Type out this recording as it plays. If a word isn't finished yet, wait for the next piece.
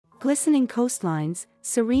Glistening coastlines,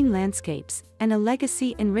 serene landscapes, and a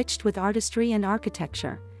legacy enriched with artistry and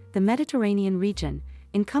architecture, the Mediterranean region,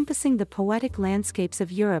 encompassing the poetic landscapes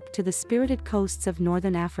of Europe to the spirited coasts of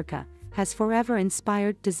northern Africa, has forever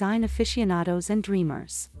inspired design aficionados and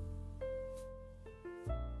dreamers.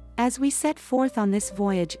 As we set forth on this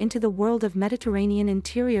voyage into the world of Mediterranean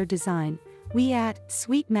interior design, we at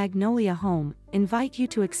Sweet Magnolia Home invite you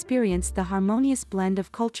to experience the harmonious blend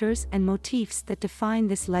of cultures and motifs that define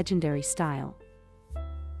this legendary style.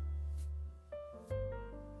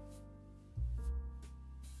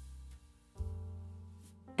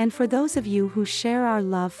 And for those of you who share our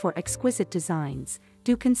love for exquisite designs,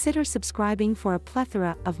 do consider subscribing for a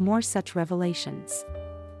plethora of more such revelations.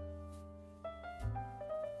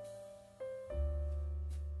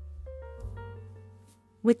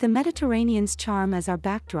 With the Mediterranean's charm as our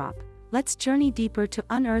backdrop, let's journey deeper to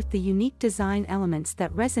unearth the unique design elements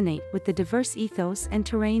that resonate with the diverse ethos and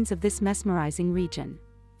terrains of this mesmerizing region.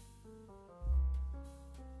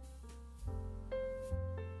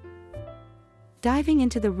 Diving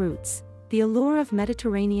into the roots, the allure of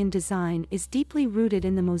Mediterranean design is deeply rooted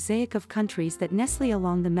in the mosaic of countries that nestle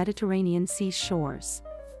along the Mediterranean Sea's shores.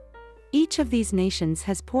 Each of these nations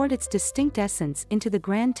has poured its distinct essence into the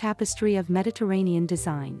grand tapestry of Mediterranean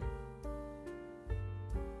design.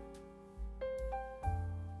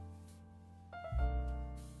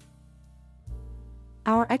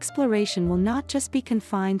 Our exploration will not just be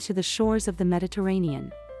confined to the shores of the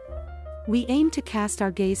Mediterranean. We aim to cast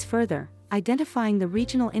our gaze further, identifying the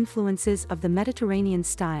regional influences of the Mediterranean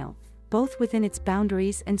style, both within its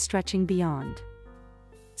boundaries and stretching beyond.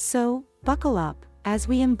 So, buckle up as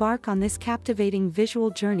we embark on this captivating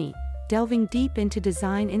visual journey, delving deep into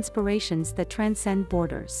design inspirations that transcend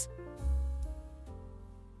borders.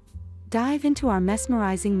 Dive into our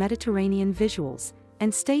mesmerizing Mediterranean visuals,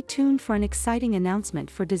 and stay tuned for an exciting announcement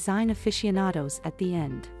for design aficionados at the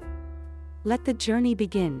end. Let the journey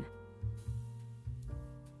begin.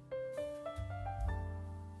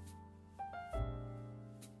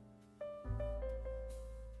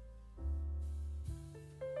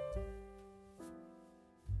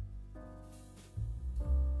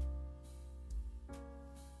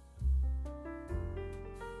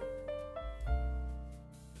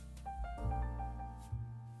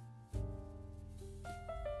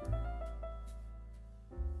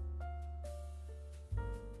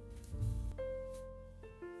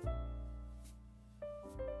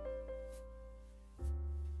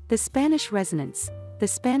 The Spanish resonance, the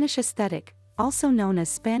Spanish aesthetic, also known as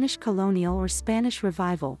Spanish colonial or Spanish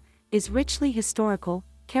revival, is richly historical,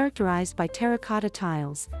 characterized by terracotta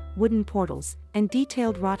tiles, wooden portals, and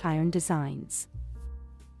detailed wrought iron designs.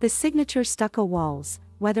 The signature stucco walls,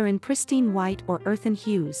 whether in pristine white or earthen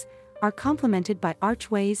hues, are complemented by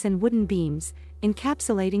archways and wooden beams,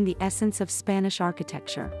 encapsulating the essence of Spanish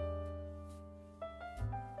architecture.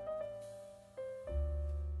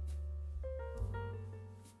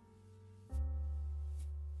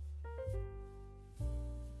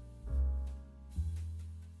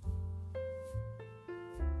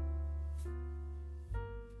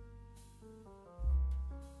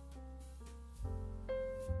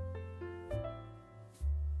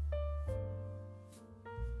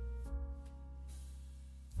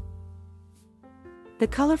 The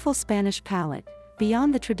colorful Spanish palette,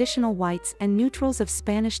 beyond the traditional whites and neutrals of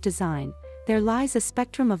Spanish design, there lies a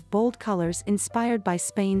spectrum of bold colors inspired by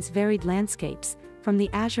Spain's varied landscapes, from the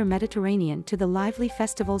azure Mediterranean to the lively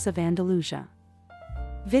festivals of Andalusia.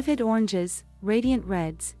 Vivid oranges, radiant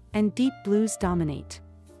reds, and deep blues dominate.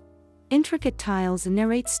 Intricate tiles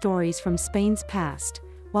narrate stories from Spain's past,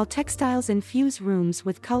 while textiles infuse rooms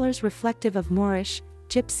with colors reflective of Moorish,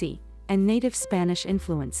 Gypsy, and native Spanish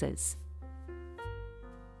influences.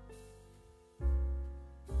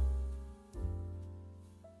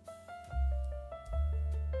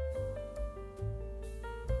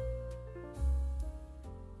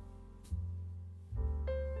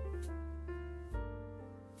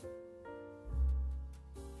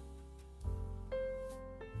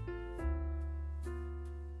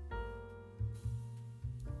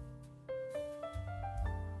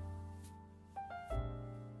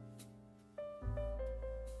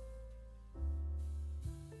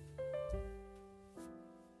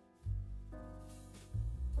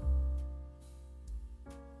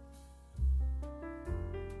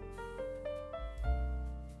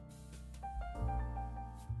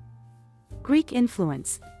 Greek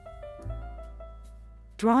influence.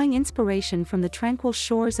 Drawing inspiration from the tranquil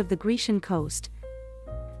shores of the Grecian coast,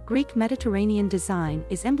 Greek Mediterranean design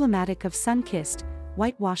is emblematic of sun-kissed,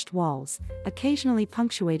 whitewashed walls, occasionally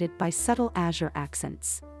punctuated by subtle azure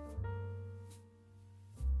accents.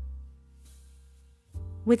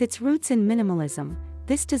 With its roots in minimalism,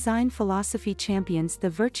 this design philosophy champions the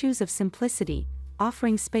virtues of simplicity,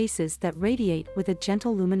 offering spaces that radiate with a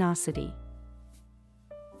gentle luminosity.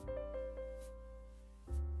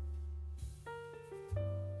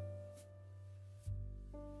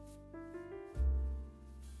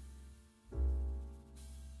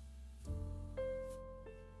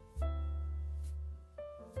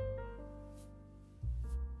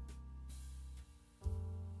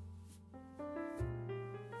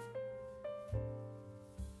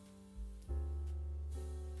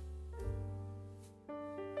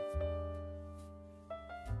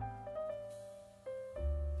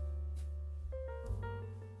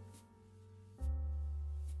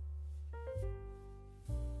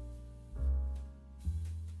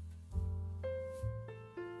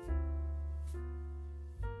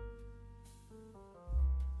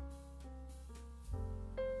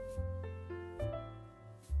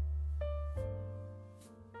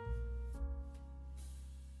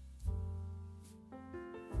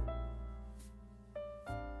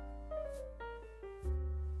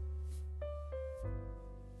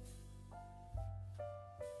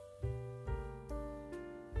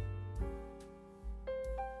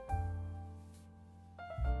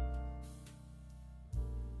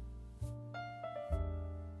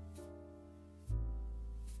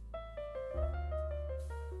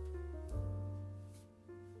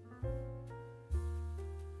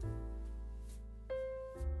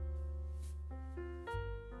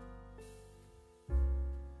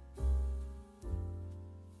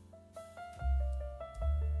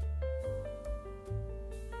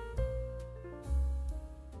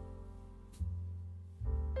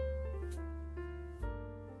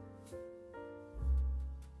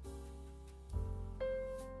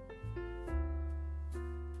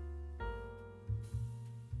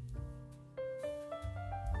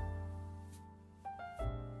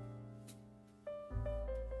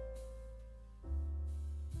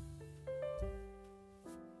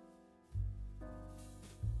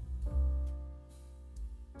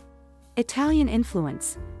 Italian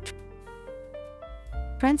influence.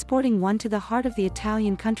 Transporting one to the heart of the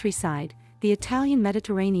Italian countryside, the Italian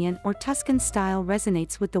Mediterranean or Tuscan style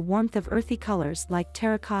resonates with the warmth of earthy colors like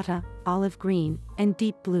terracotta, olive green, and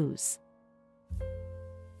deep blues.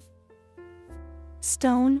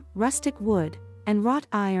 Stone, rustic wood, and wrought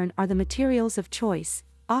iron are the materials of choice,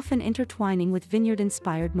 often intertwining with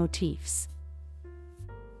vineyard-inspired motifs.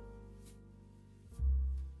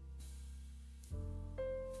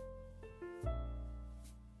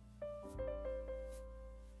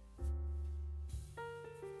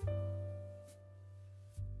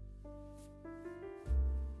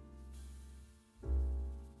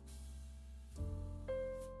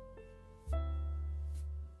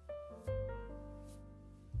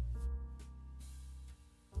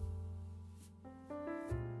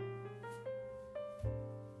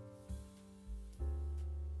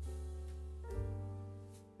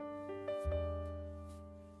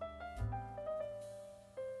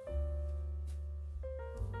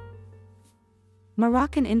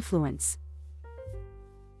 Moroccan influence.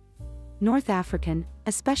 North African,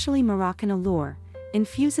 especially Moroccan allure,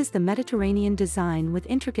 infuses the Mediterranean design with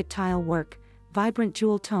intricate tile work, vibrant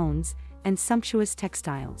jewel tones, and sumptuous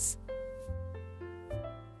textiles.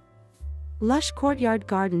 Lush courtyard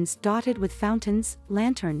gardens dotted with fountains,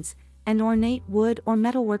 lanterns, and ornate wood or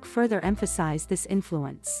metalwork further emphasize this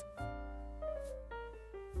influence.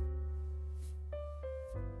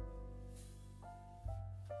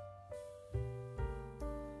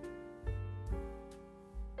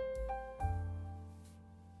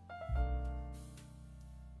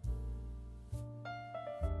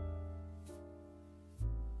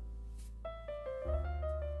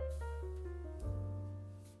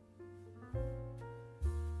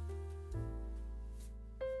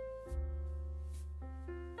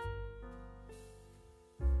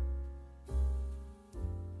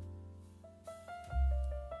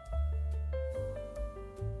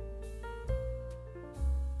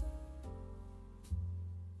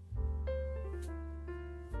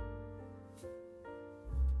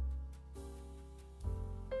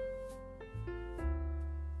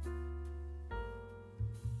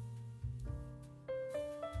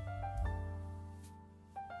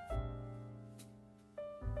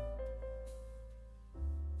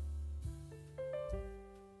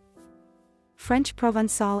 French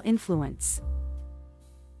Provençal influence.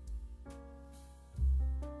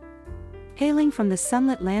 Hailing from the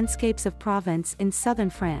sunlit landscapes of Provence in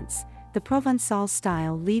southern France, the Provençal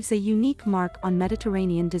style leaves a unique mark on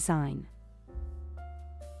Mediterranean design.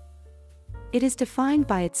 It is defined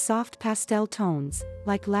by its soft pastel tones,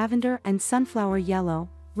 like lavender and sunflower yellow,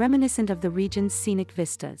 reminiscent of the region's scenic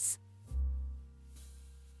vistas.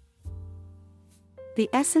 The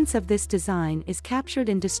essence of this design is captured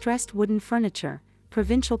in distressed wooden furniture,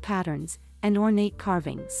 provincial patterns, and ornate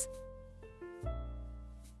carvings.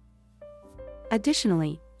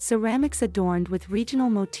 Additionally, ceramics adorned with regional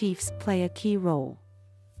motifs play a key role.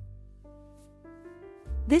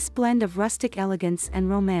 This blend of rustic elegance and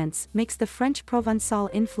romance makes the French Provençal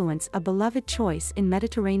influence a beloved choice in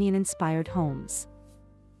Mediterranean-inspired homes.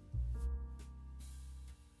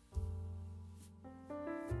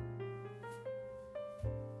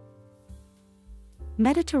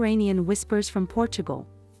 Mediterranean Whispers from Portugal.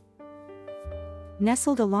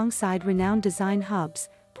 Nestled alongside renowned design hubs,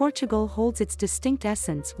 Portugal holds its distinct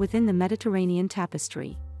essence within the Mediterranean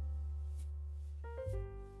tapestry.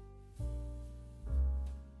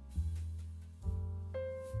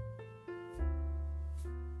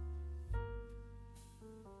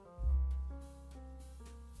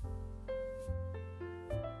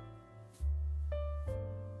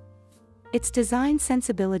 Its design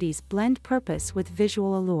sensibilities blend purpose with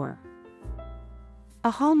visual allure. A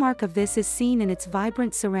hallmark of this is seen in its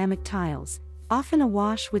vibrant ceramic tiles, often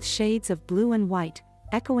awash with shades of blue and white,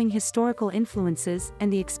 echoing historical influences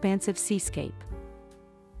and the expansive seascape.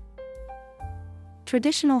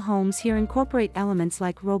 Traditional homes here incorporate elements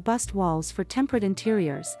like robust walls for temperate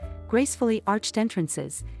interiors, gracefully arched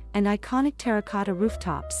entrances, and iconic terracotta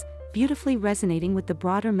rooftops, beautifully resonating with the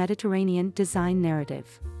broader Mediterranean design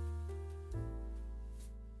narrative.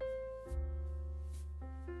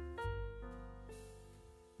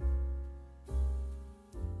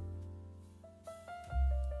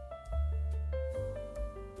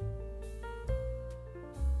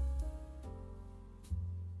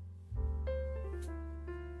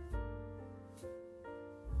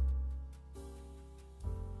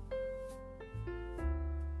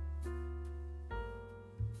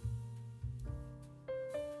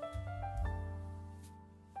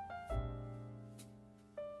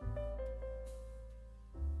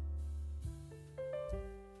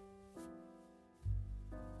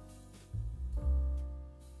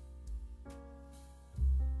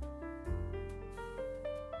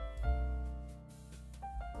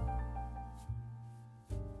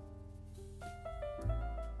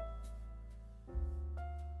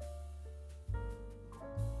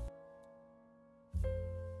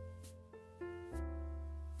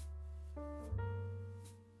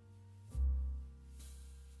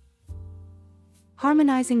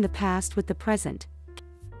 Harmonizing the past with the present.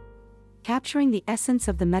 Capturing the essence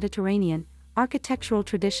of the Mediterranean, architectural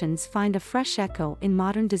traditions find a fresh echo in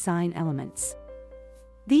modern design elements.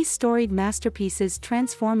 These storied masterpieces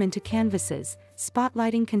transform into canvases,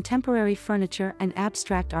 spotlighting contemporary furniture and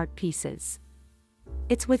abstract art pieces.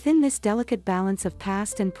 It's within this delicate balance of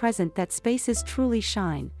past and present that spaces truly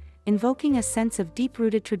shine, invoking a sense of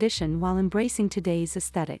deep-rooted tradition while embracing today's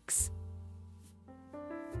aesthetics.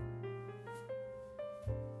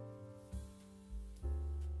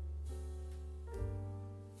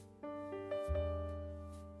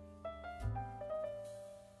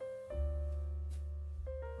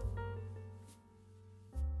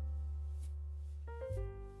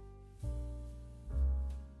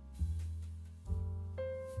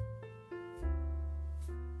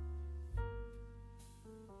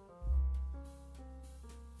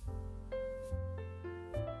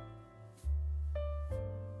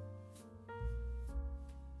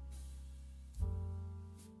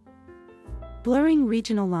 Blurring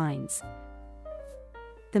regional lines.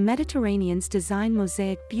 The Mediterranean's design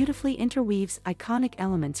mosaic beautifully interweaves iconic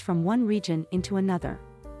elements from one region into another.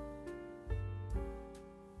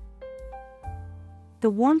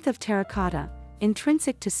 The warmth of terracotta,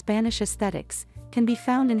 intrinsic to Spanish aesthetics, can be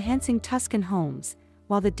found enhancing Tuscan homes,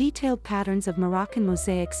 while the detailed patterns of Moroccan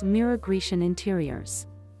mosaics mirror Grecian interiors.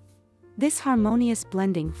 This harmonious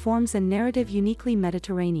blending forms a narrative uniquely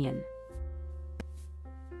Mediterranean.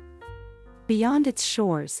 Beyond its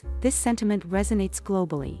shores, this sentiment resonates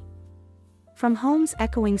globally. From homes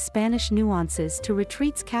echoing Spanish nuances to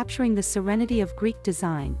retreats capturing the serenity of Greek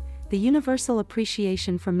design, the universal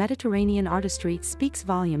appreciation for Mediterranean artistry speaks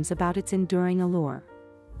volumes about its enduring allure.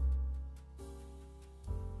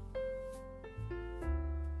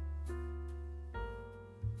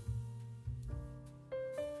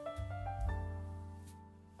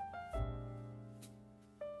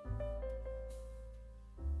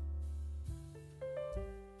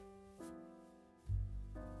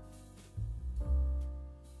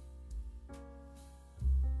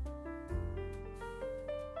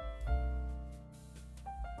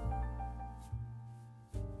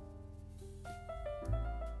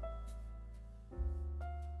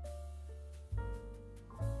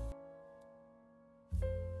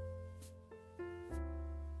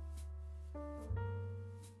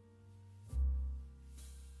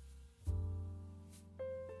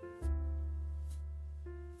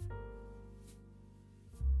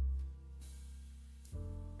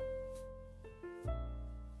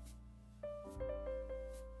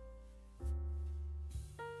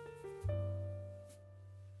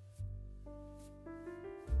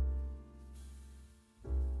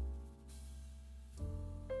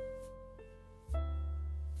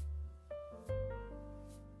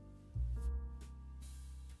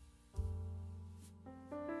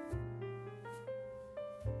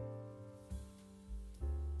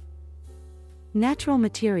 Natural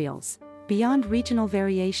materials. Beyond regional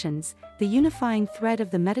variations, the unifying thread of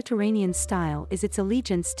the Mediterranean style is its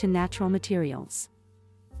allegiance to natural materials.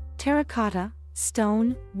 Terracotta,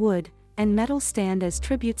 stone, wood, and metal stand as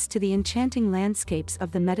tributes to the enchanting landscapes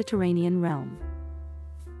of the Mediterranean realm.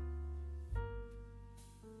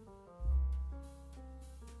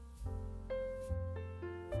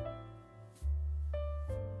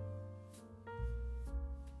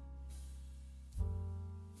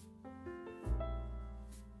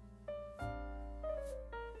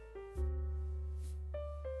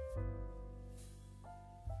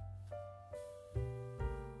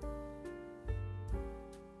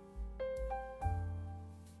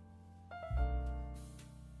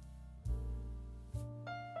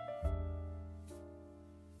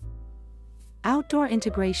 Outdoor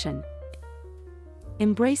integration.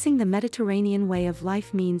 Embracing the Mediterranean way of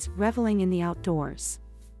life means reveling in the outdoors.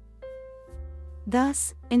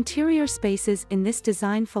 Thus, interior spaces in this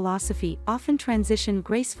design philosophy often transition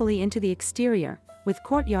gracefully into the exterior, with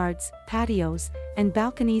courtyards, patios, and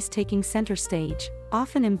balconies taking center stage,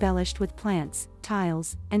 often embellished with plants,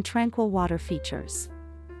 tiles, and tranquil water features.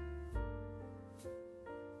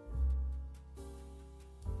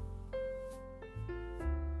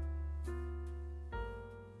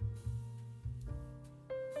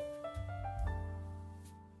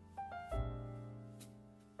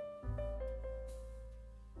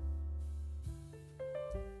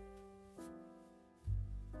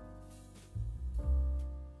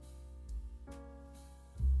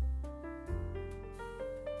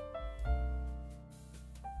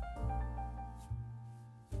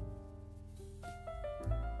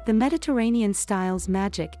 The Mediterranean style's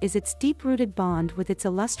magic is its deep-rooted bond with its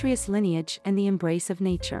illustrious lineage and the embrace of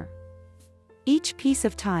nature. Each piece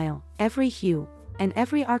of tile, every hue, and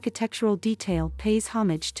every architectural detail pays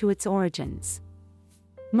homage to its origins.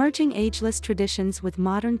 Merging ageless traditions with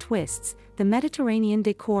modern twists, the Mediterranean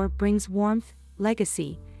decor brings warmth,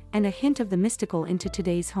 legacy, and a hint of the mystical into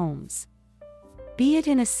today's homes. Be it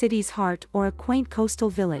in a city's heart or a quaint coastal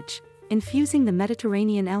village, infusing the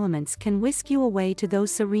Mediterranean elements can whisk you away to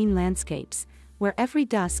those serene landscapes, where every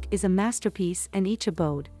dusk is a masterpiece and each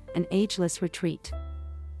abode, an ageless retreat.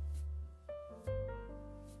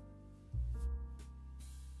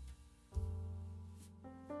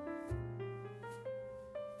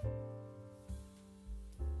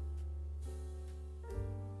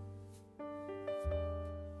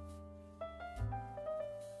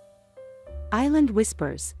 Island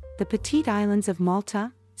Whispers. The petite islands of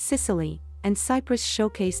Malta, Sicily, and Cyprus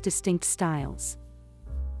showcase distinct styles.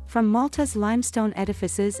 From Malta's limestone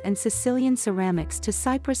edifices and Sicilian ceramics to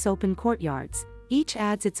Cyprus' open courtyards, each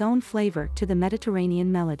adds its own flavor to the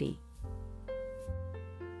Mediterranean melody.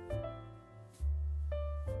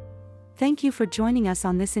 Thank you for joining us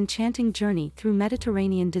on this enchanting journey through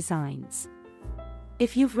Mediterranean designs.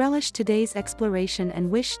 If you've relished today's exploration and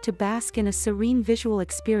wish to bask in a serene visual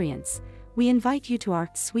experience, we invite you to our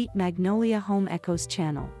Sweet Magnoliaa Home Echoes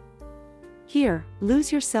channel. Here, lose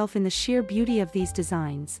yourself in the sheer beauty of these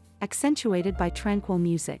designs, accentuated by tranquil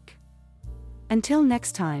music. Until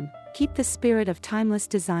next time, keep the spirit of timeless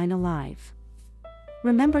design alive.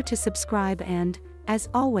 Remember to subscribe and, as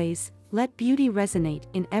always, let beauty resonate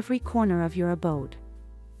in every corner of your abode.